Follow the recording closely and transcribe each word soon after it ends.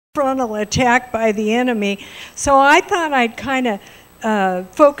frontal attack by the enemy. So I thought I'd kind of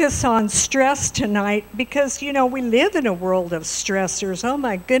focus on stress tonight because, you know, we live in a world of stressors. Oh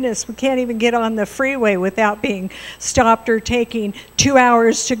my goodness, we can't even get on the freeway without being stopped or taking 2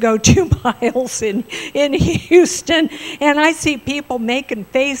 hours to go 2 miles in Houston. And I see people making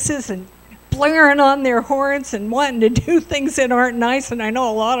faces and blaring on their horns and wanting to do things that aren't nice, and I know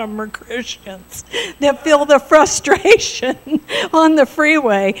a lot of them are Christians that feel the frustration on the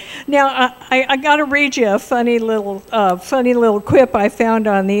freeway. Now, I got to read you a funny little quip I found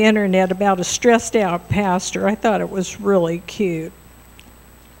on the internet about a stressed out pastor. I thought it was really cute.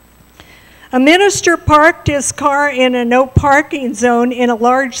 A minister parked his car in a no parking zone in a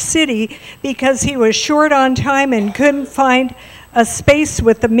large city because he was short on time and couldn't find a space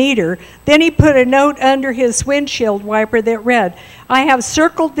with the meter. Then he put a note under his windshield wiper that read, "I have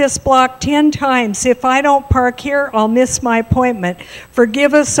circled this block 10 times. If I don't park here, I'll miss my appointment.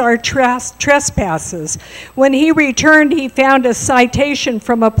 Forgive us our trespasses." When he returned, he found a citation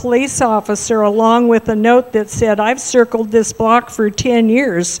from a police officer along with a note that said, "I've circled this block for 10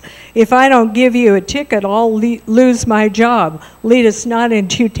 years. If I don't give you a ticket, I'll lose my job. Lead us not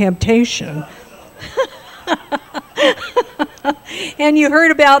into temptation." And you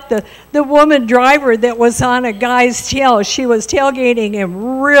heard about the woman driver that was on a guy's tail. She was tailgating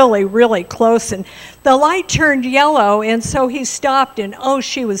him really, really close, and the light turned yellow, and so he stopped, and oh,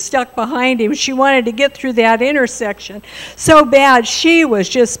 she was stuck behind him. She wanted to get through that intersection so bad. She was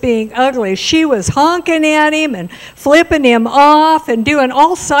just being ugly. She was honking at him and flipping him off and doing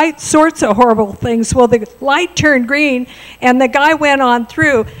all sorts of horrible things. Well, the light turned green, and the guy went on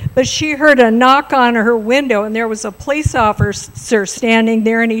through, but she heard a knock on her window, and there was a police officer standing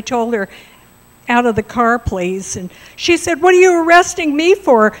there, and he told her, "Out of the car, please." And she said, "What are you arresting me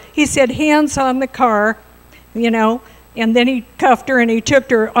for?" He said, "Hands on the car," you know, and then he cuffed her and he took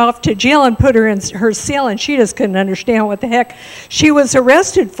her off to jail and put her in her cell, and she just couldn't understand what the heck she was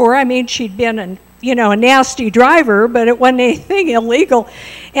arrested for. I mean, she'd been a nasty driver, but it wasn't anything illegal.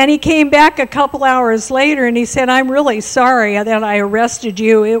 And he came back a couple hours later and he said, "I'm really sorry that I arrested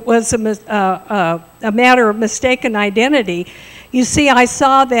you. It was a matter of mistaken identity. You see, I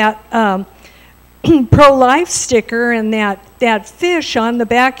saw that pro-life sticker and that fish on the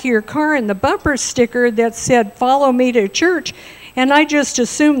back of your car and the bumper sticker that said, 'Follow me to church,' and I just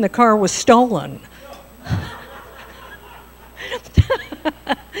assumed the car was stolen."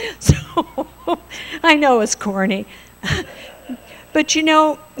 So, I know it's corny, but you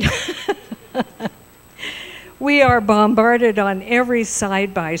know, we are bombarded on every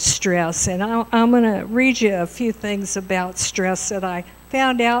side by stress, and I'm going to read you a few things about stress that I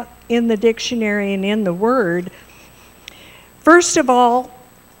found out in the dictionary and in the Word. First of all,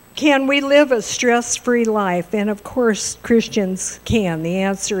 can we live a stress-free life? And of course, Christians can. The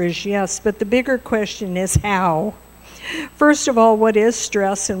answer is yes, but the bigger question is how? First of all, what is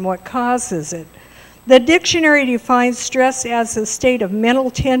stress and what causes it? The dictionary defines stress as a state of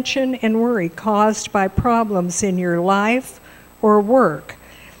mental tension and worry caused by problems in your life or work.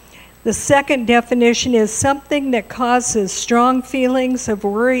 The second definition is something that causes strong feelings of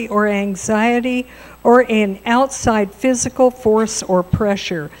worry or anxiety or an outside physical force or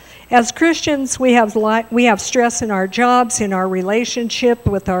pressure. As Christians, we have stress in our jobs, in our relationship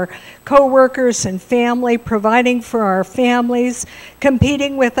with our co-workers and family, providing for our families,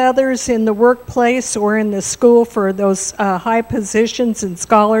 competing with others in the workplace or in the school for those high positions and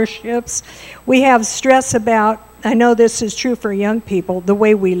scholarships. We have stress about, I know this is true for young people, the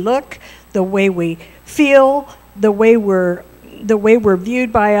way we look, the way we feel, the way we're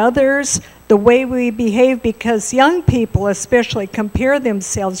viewed by others, the way we behave, because young people especially compare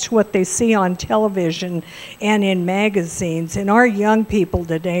themselves to what they see on television and in magazines, and our young people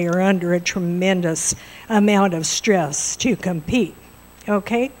today are under a tremendous amount of stress to compete,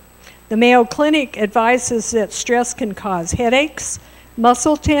 okay? The Mayo Clinic advises that stress can cause headaches,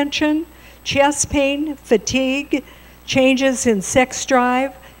 muscle tension, chest pain, fatigue, changes in sex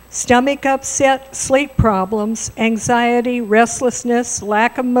drive, stomach upset, sleep problems, anxiety, restlessness,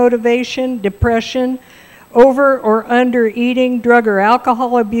 lack of motivation, depression, over or under eating, drug or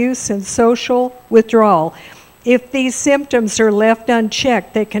alcohol abuse, and social withdrawal. If these symptoms are left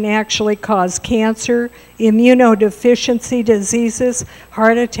unchecked, they can actually cause cancer, immunodeficiency diseases,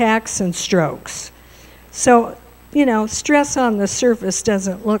 heart attacks, and strokes. So, you know, stress on the surface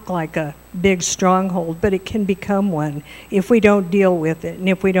doesn't look like a big stronghold, but it can become one if we don't deal with it and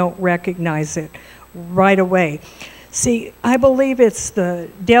if we don't recognize it right away. See, I believe it's the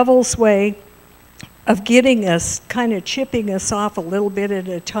devil's way of getting us, kind of chipping us off a little bit at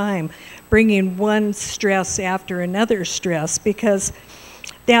a time, bringing one stress after another stress, because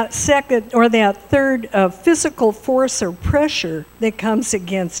that second or that third physical force or pressure that comes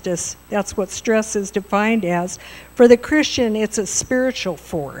against us. That's what stress is defined as. For the Christian, it's a spiritual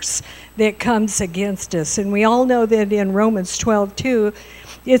force that comes against us. And we all know that in Romans 12:2,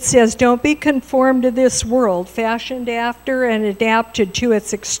 it says, don't be conformed to this world, fashioned after and adapted to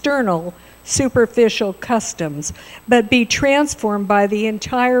its external, superficial customs, but be transformed by the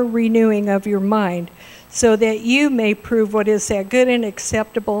entire renewing of your mind, so that you may prove what is that good and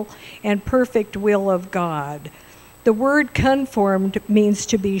acceptable and perfect will of God. The word conformed means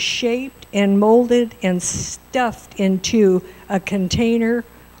to be shaped and molded and stuffed into a container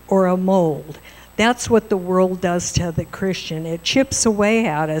or a mold. That's what the world does to the Christian. It chips away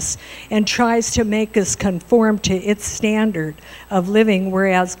at us and tries to make us conform to its standard of living,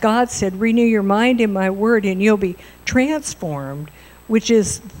 whereas God said, renew your mind in my word and you'll be transformed, which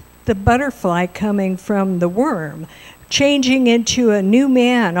is the butterfly coming from the worm, changing into a new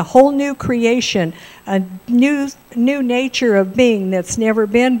man, a whole new creation, a new nature of being that's never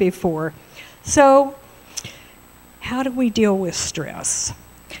been before. So, how do we deal with stress?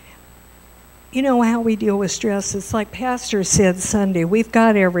 You know how we deal with stress? It's like Pastor said Sunday, we've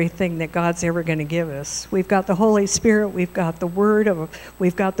got everything that God's ever going to give us. We've got the Holy Spirit, we've got the word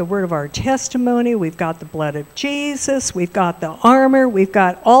of our testimony, we've got the blood of Jesus, we've got the armor, we've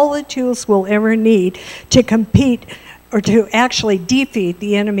got all the tools we'll ever need to compete or to actually defeat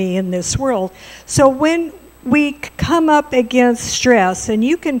the enemy in this world. So when we come up against stress, and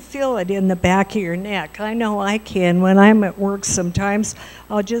you can feel it in the back of your neck. I know I can. When I'm at work sometimes,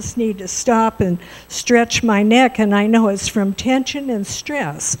 I'll just need to stop and stretch my neck, and I know it's from tension and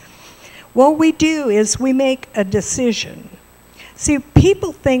stress. What we do is we make a decision. See,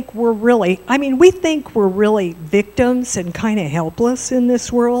 people think we think we're really victims and kind of helpless in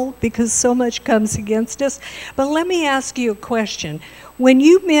this world because so much comes against us. But let me ask you a question. When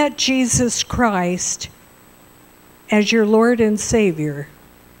you met Jesus Christ as your Lord and Savior,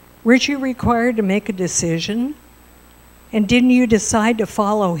 weren't you required to make a decision? And didn't you decide to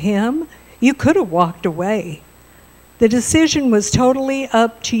follow Him? You could have walked away. The decision was totally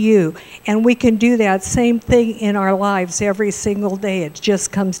up to you, and we can do that same thing in our lives every single day. It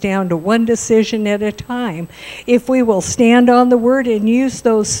just comes down to one decision at a time. If we will stand on the Word and use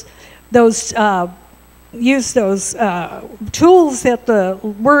those tools that the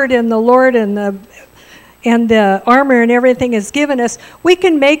Word and the Lord and the armor and everything has given us, we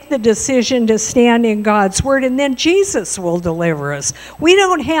can make the decision to stand in God's word, and then Jesus will deliver us. We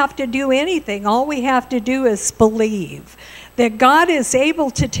don't have to do anything. All we have to do is believe that God is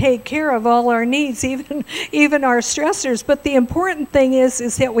able to take care of all our needs, even our stressors. But the important thing is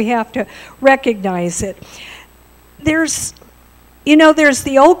that we have to recognize it. There's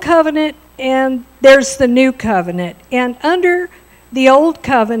the old covenant and there's the new covenant. And under the old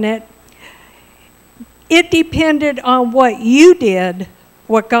covenant, it depended on what you did,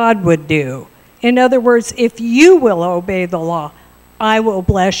 what God would do. In other words, if you will obey the law, I will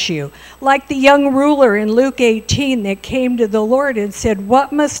bless you. Like the young ruler in Luke 18 that came to the Lord and said,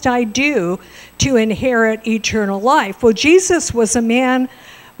 what must I do to inherit eternal life? Well, Jesus was a man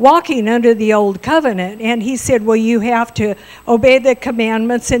walking under the old covenant, and he said, well, you have to obey the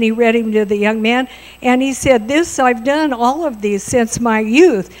commandments. And he read him to the young man, and he said, this I've done all of these since my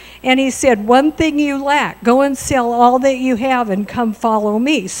youth. And he said, one thing you lack, go and sell all that you have and come follow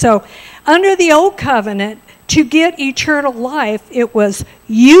me. So under the old covenant, to get eternal life, it was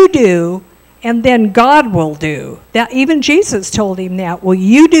you do and then God will do. That even Jesus told him that. Well,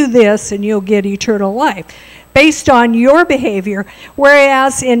 you do this and you'll get eternal life based on your behavior.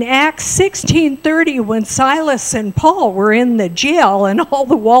 Whereas in Acts 16:30, when Silas and Paul were in the jail and all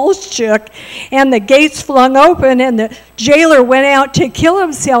the walls shook and the gates flung open and the jailer went out to kill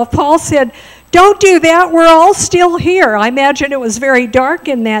himself, Paul said, don't do that, we're all still here. I imagine it was very dark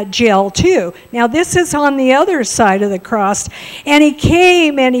in that jail too. Now this is on the other side of the cross. And he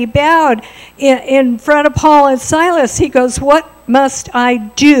came and he bowed in front of Paul and Silas. He goes, what must I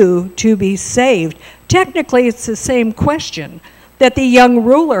do to be saved? Technically, it's the same question that the young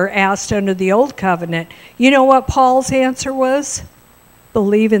ruler asked under the old covenant. You know what Paul's answer was?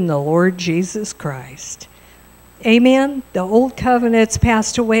 Believe in the Lord Jesus Christ. Amen? The old covenant's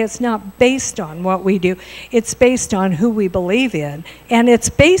passed away. It's not based on what we do. It's based on who we believe in. And it's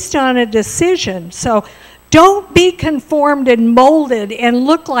based on a decision. So don't be conformed and molded and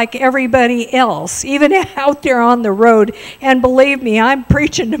look like everybody else, even out there on the road. And believe me, I'm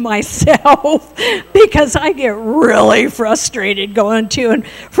preaching to myself because I get really frustrated going to and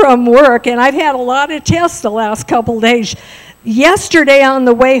from work. And I've had a lot of tests the last couple days. Yesterday on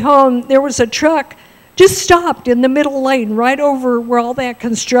the way home, there was a truck Just stopped in the middle lane right over where all that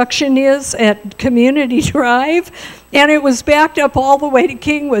construction is at Community Drive, and it was backed up all the way to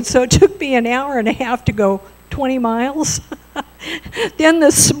Kingwood, so it took me an hour and a half to go 20 miles. Then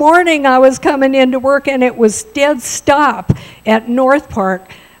this morning I was coming into work and it was dead stop at North Park.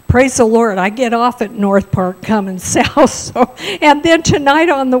 Praise the Lord, I get off at North Park coming south. And then tonight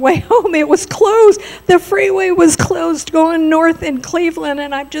on the way home, it was closed. The freeway was closed going north in Cleveland,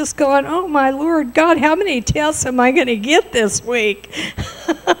 and I'm just going, oh my Lord God, how many tests am I going to get this week?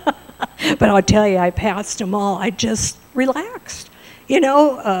 But I'll tell you, I passed them all. I just relaxed. You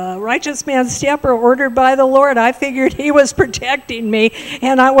know, righteous man's step are ordered by the Lord. I figured he was protecting me,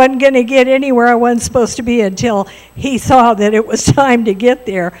 and I wasn't going to get anywhere I wasn't supposed to be until he saw that it was time to get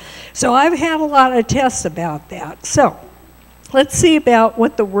there. So I've had a lot of tests about that. So let's see about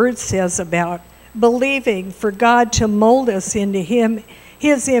what the Word says about believing for God to mold us into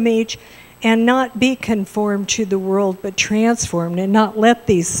His image, and not be conformed to the world, but transformed, and not let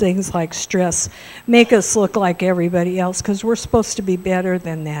these things like stress make us look like everybody else, because we're supposed to be better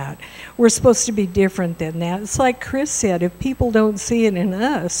than that. We're supposed to be different than that. It's like Chris said, if people don't see it in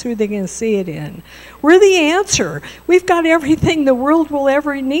us, who are they going to see it in? We're the answer. We've got everything the world will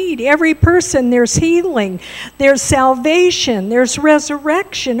ever need. Every person, there's healing, there's salvation, there's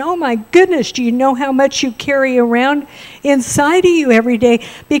resurrection. Oh my goodness, do you know how much you carry around inside of you every day?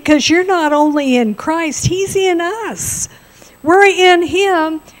 Because you're not only in Christ, He's in us. We're in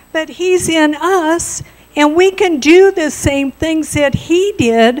Him, but He's in us, and we can do the same things that He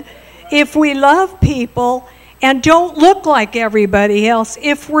did if we love people and don't look like everybody else.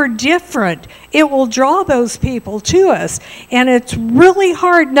 If we're different, it will draw those people to us. And it's really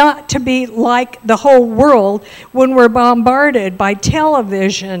hard not to be like the whole world when we're bombarded by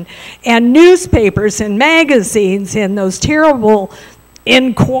television and newspapers and magazines and those terrible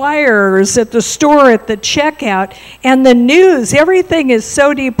inquirers at the store at the checkout, and the news. Everything is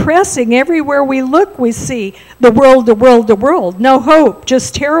so depressing. Everywhere we look, we see the world, the world, the world. No hope,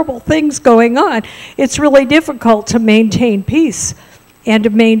 just terrible things going on. It's really difficult to maintain peace and to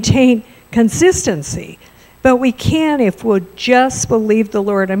maintain consistency. But we can if we'll just believe the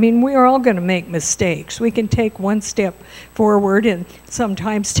Lord. I mean, we are all going to make mistakes. We can take one step forward and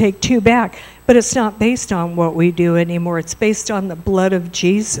sometimes take two back. But it's not based on what we do anymore. It's based on the blood of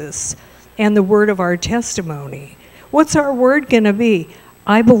Jesus and the word of our testimony. What's our word going to be?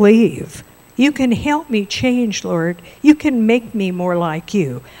 I believe. You can help me change, Lord. You can make me more like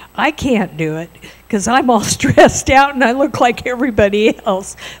you. I can't do it because I'm all stressed out and I look like everybody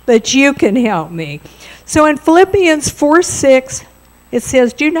else, but you can help me. So in Philippians 4:6, it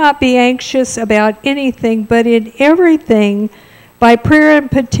says, do not be anxious about anything, but in everything, by prayer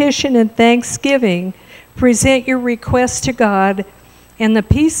and petition and thanksgiving, present your requests to God, and the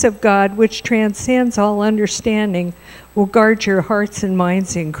peace of God, which transcends all understanding, will guard your hearts and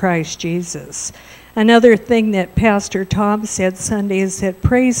minds in Christ Jesus. Another thing that Pastor Tom said Sunday is that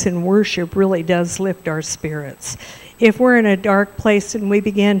praise and worship really does lift our spirits. If we're in a dark place and we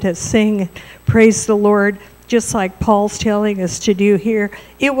begin to sing, praise the Lord, just like Paul's telling us to do here,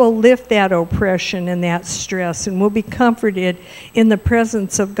 it will lift that oppression and that stress, and we'll be comforted in the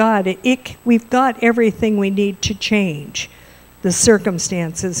presence of God. We've got everything we need to change the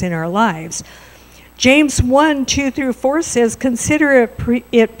circumstances in our lives. James 1:2-4 says, consider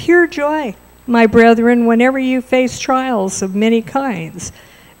it pure joy, my brethren, whenever you face trials of many kinds,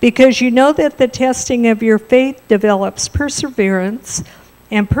 because you know that the testing of your faith develops perseverance,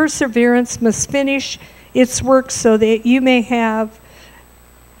 and perseverance must finish its work so that you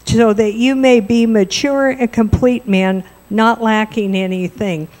may be mature and complete men, not lacking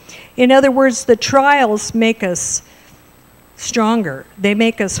anything. In other words, the trials make us stronger. They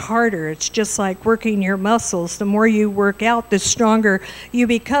make us harder. It's just like working your muscles. The more you work out, the stronger you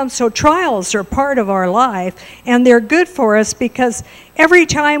become. So trials are part of our life, and they're good for us because every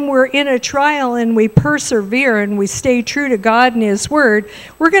time we're in a trial and we persevere and we stay true to God and His Word,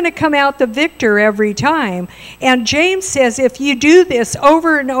 we're going to come out the victor every time. And James says if you do this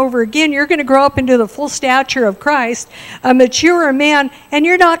over and over again, you're going to grow up into the full stature of Christ, a mature man, and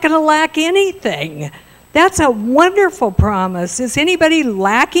you're not going to lack anything. That's a wonderful promise. Is anybody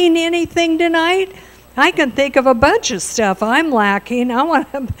lacking anything tonight? I can think of a bunch of stuff I'm lacking. I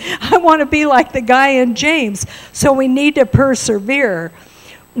want to be like the guy in James. So we need to persevere.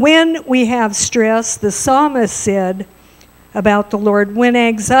 When we have stress, the psalmist said about the Lord, when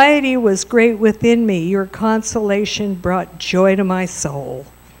anxiety was great within me, your consolation brought joy to my soul.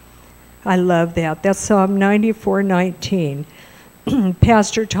 I love that. That's Psalm 94:19.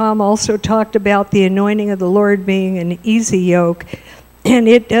 Pastor Tom also talked about the anointing of the Lord being an easy yoke. And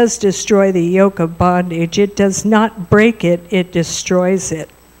it does destroy the yoke of bondage. It does not break it, it destroys it.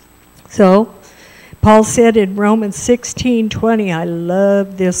 So, Paul said in Romans 16:20, I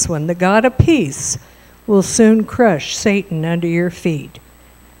love this one, the God of peace will soon crush Satan under your feet.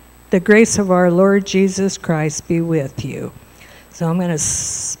 The grace of our Lord Jesus Christ be with you. So I'm going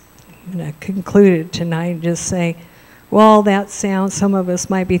to conclude it tonight and just say, well, that sounds, some of us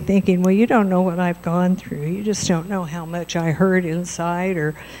might be thinking, well, you don't know what I've gone through. You just don't know how much I hurt inside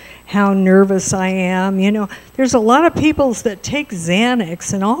or how nervous I am. You know, there's a lot of people that take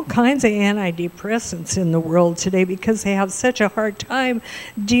Xanax and all kinds of antidepressants in the world today because they have such a hard time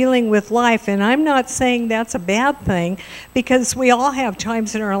dealing with life. And I'm not saying that's a bad thing, because we all have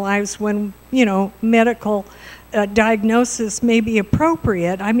times in our lives when, you know, medical diagnosis may be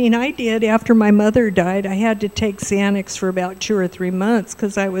appropriate. I mean, I did. After my mother died, I had to take Xanax for about 2 or 3 months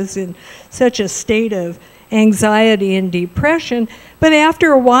because I was in such a state of anxiety and depression. But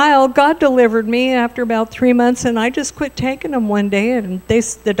after a while, God delivered me after about 3 months, and I just quit taking them one day. And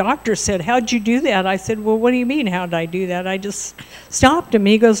the doctor said, how'd you do that? I said, well, what do you mean, how'd I do that? I just stopped them.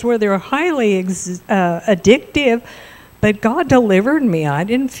 He goes, well, they're highly addictive. But God delivered me. I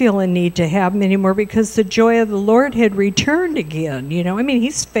didn't feel a need to have them anymore because the joy of the Lord had returned again. You know, I mean,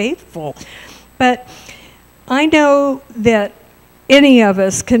 He's faithful. But I know that any of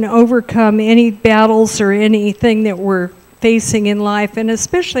us can overcome any battles or anything that we're facing in life, and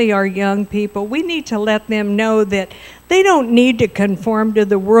especially our young people. We need to let them know that they don't need to conform to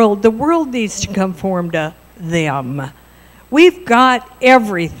the world. The world needs to conform to them. We've got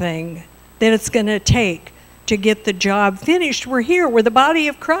everything that it's going to take to get the job finished. We're here. We're the body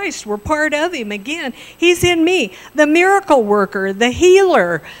of Christ. We're part of Him. Again, He's in me. The miracle worker, the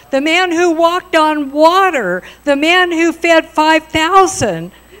healer, the man who walked on water, the man who fed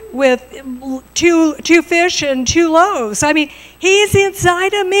 5,000 with two fish and 2 loaves. I mean, He's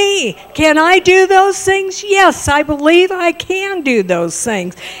inside of me. Can I do those things? Yes, I believe I can do those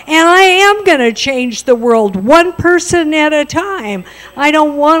things. And I am going to change the world one person at a time. I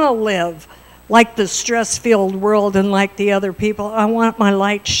don't want to live like the stress-filled world and like the other people. I want my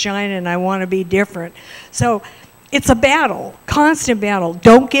light to shine, and I want to be different. So it's a battle, constant battle.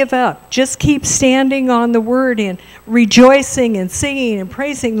 Don't give up. Just keep standing on the Word and rejoicing and singing and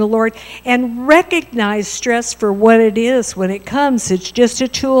praising the Lord, and recognize stress for what it is. When it comes, it's just a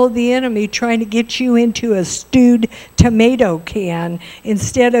tool of the enemy trying to get you into a stewed tomato can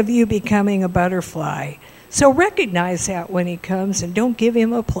instead of you becoming a butterfly. So recognize that when he comes, and don't give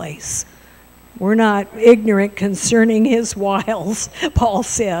him a place. We're not ignorant concerning his wiles, Paul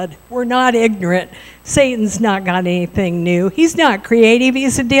said. We're not ignorant. Satan's not got anything new. He's not creative.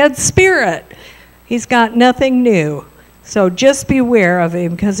 He's a dead spirit. He's got nothing new. So just beware of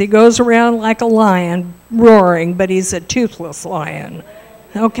him, because he goes around like a lion roaring, but he's a toothless lion.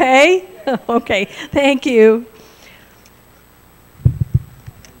 Okay? Okay. Thank you. That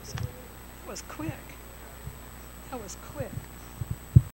was quick. That was quick.